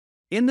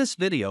In this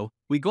video,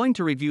 we're going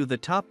to review the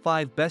top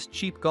 5 best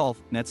cheap golf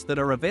nets that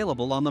are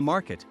available on the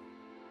market.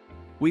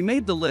 We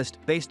made the list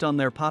based on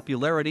their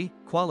popularity,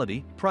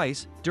 quality,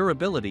 price,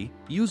 durability,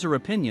 user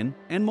opinion,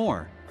 and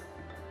more.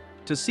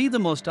 To see the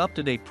most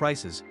up-to-date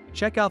prices,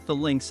 check out the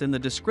links in the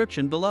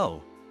description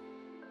below.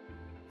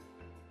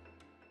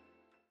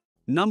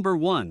 Number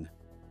 1.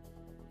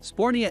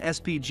 Spornia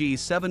SPG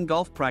 7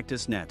 Golf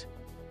Practice Net.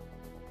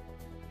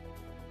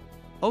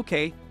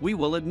 Okay, we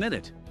will admit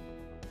it.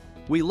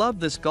 We love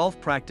this golf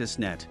practice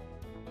net.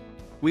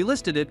 We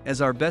listed it as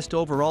our best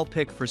overall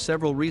pick for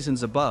several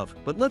reasons above,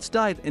 but let's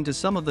dive into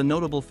some of the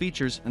notable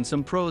features and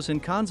some pros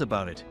and cons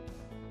about it.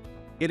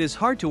 It is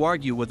hard to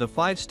argue with a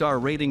 5-star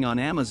rating on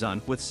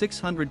Amazon with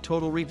 600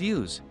 total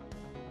reviews.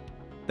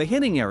 The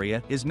hitting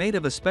area is made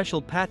of a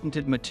special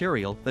patented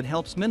material that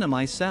helps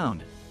minimize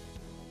sound.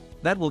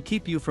 That will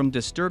keep you from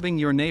disturbing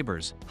your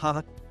neighbors,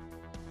 haha.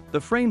 The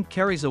frame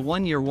carries a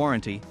 1-year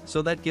warranty,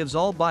 so that gives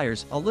all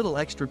buyers a little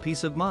extra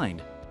peace of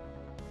mind.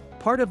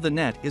 Part of the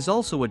net is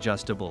also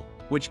adjustable,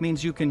 which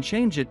means you can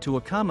change it to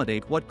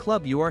accommodate what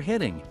club you are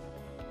hitting.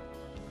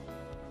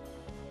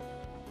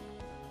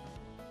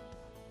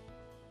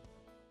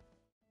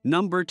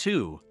 Number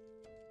 2.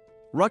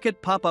 Rukket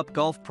Pop-Up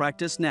Golf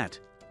Practice Net.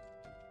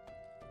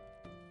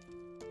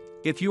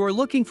 If you are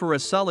looking for a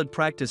solid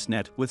practice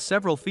net with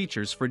several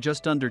features for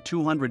just under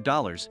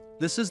 $200,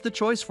 this is the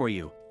choice for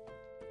you.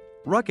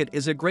 Rukket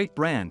is a great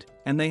brand,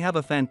 and they have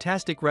a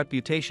fantastic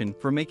reputation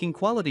for making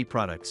quality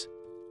products.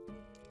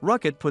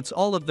 Rukket puts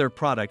all of their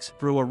products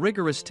through a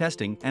rigorous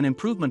testing and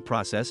improvement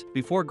process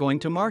before going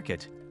to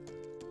market.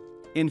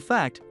 In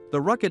fact,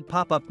 the Rukket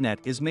pop-up net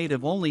is made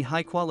of only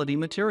high-quality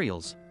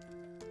materials.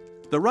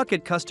 The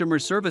Rukket customer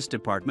service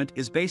department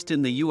is based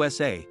in the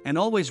USA and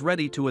always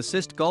ready to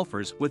assist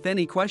golfers with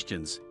any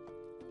questions.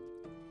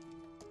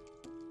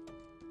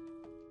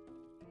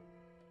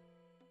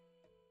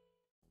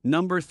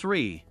 Number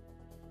 3.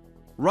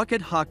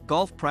 Rukket Haack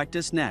Golf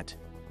Practice Net.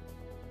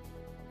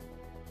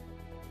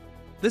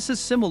 This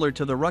is similar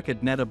to the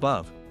Rukket net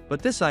above,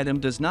 but this item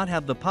does not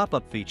have the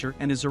pop-up feature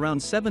and is around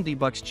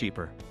 $70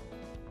 cheaper.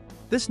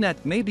 This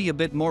net may be a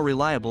bit more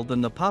reliable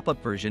than the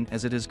pop-up version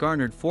as it has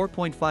garnered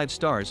 4.5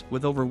 stars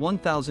with over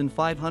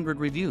 1,500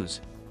 reviews.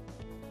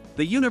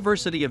 The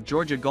University of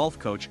Georgia golf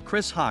coach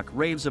Chris Haack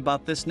raves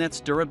about this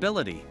net's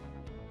durability.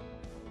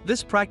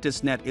 This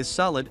practice net is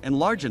solid and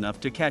large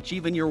enough to catch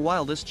even your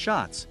wildest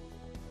shots.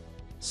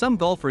 Some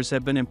golfers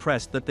have been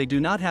impressed that they do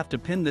not have to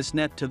pin this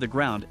net to the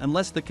ground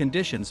unless the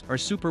conditions are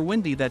super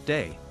windy that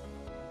day.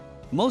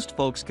 Most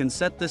folks can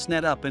set this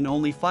net up in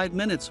only 5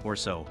 minutes or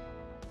so.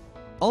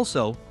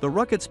 Also, the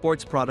Rukket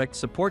Sports Product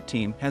Support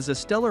Team has a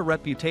stellar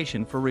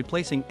reputation for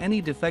replacing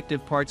any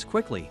defective parts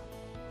quickly.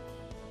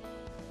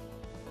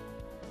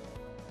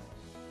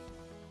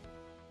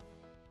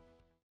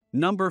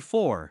 Number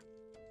 4.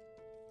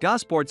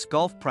 GoSports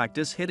Golf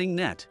Practice Hitting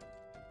Net.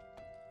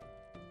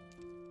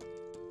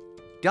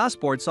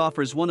 GoSports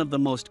offers one of the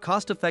most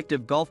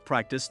cost-effective golf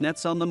practice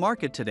nets on the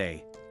market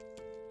today.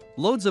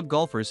 Loads of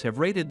golfers have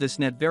rated this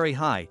net very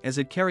high as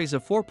it carries a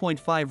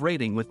 4.5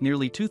 rating with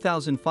nearly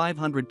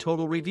 2,500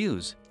 total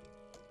reviews.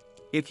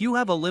 If you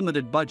have a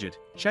limited budget,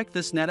 check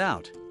this net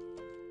out.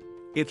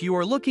 If you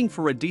are looking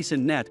for a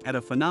decent net at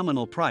a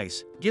phenomenal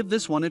price, give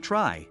this one a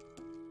try.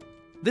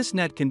 This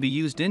net can be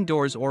used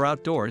indoors or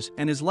outdoors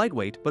and is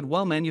lightweight but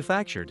well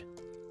manufactured.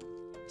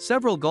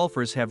 Several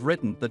golfers have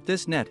written that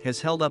this net has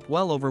held up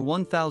well over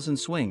 1,000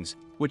 swings,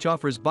 which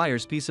offers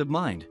buyers peace of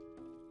mind.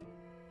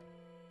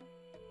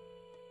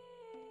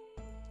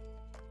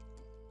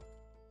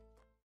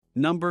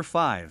 Number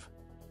 5.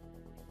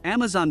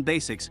 Amazon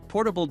Basics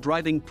Portable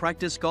Driving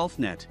Practice Golf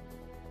Net.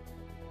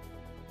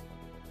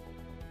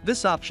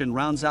 This option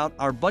rounds out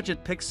our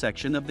budget picks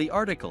section of the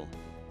article.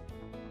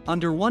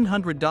 Under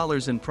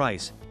 $100 in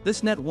price,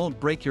 this net won't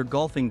break your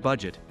golfing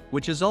budget,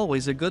 which is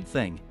always a good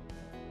thing.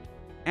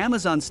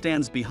 Amazon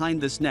stands behind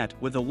this net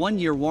with a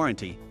 1-year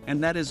warranty,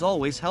 and that is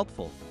always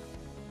helpful.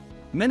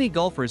 Many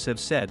golfers have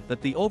said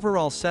that the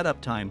overall setup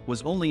time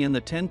was only in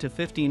the 10 to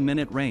 15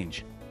 minute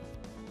range.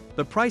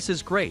 The price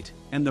is great,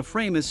 and the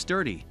frame is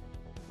sturdy.